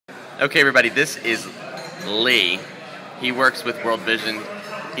Okay, everybody, this is Lee. He works with World Vision.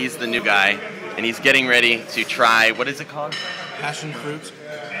 He's the new guy, and he's getting ready to try, what is it called? Passion fruit.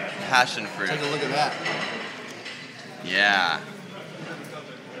 Passion fruit. Take a look at that. Yeah.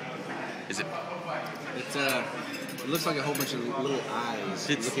 Is it? It looks like a whole bunch of little eyes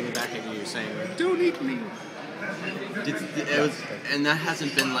looking back at you saying, "Don't eat me." And that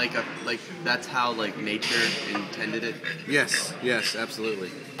hasn't been that's how nature intended it. Yes, absolutely.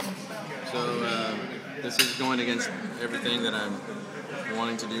 So this is going against everything that I'm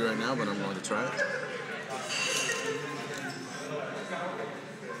wanting to do right now, but I'm going to try it.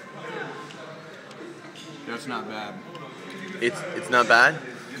 That's not bad. It's not bad?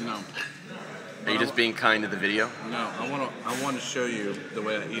 No. Are you just being kind to the video? No, I want to show you the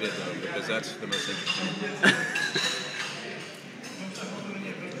way I eat it though, because that's the most interesting.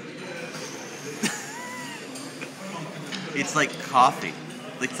 It's like coffee.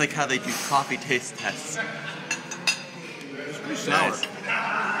 It's like how they do coffee taste tests. It's pretty sour. Nice.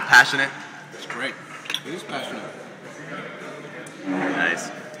 Passionate? It's great. It is passionate.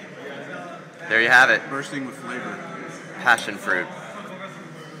 Nice. There you have it. Bursting with flavor. Passion fruit.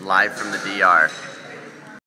 Live from the DR.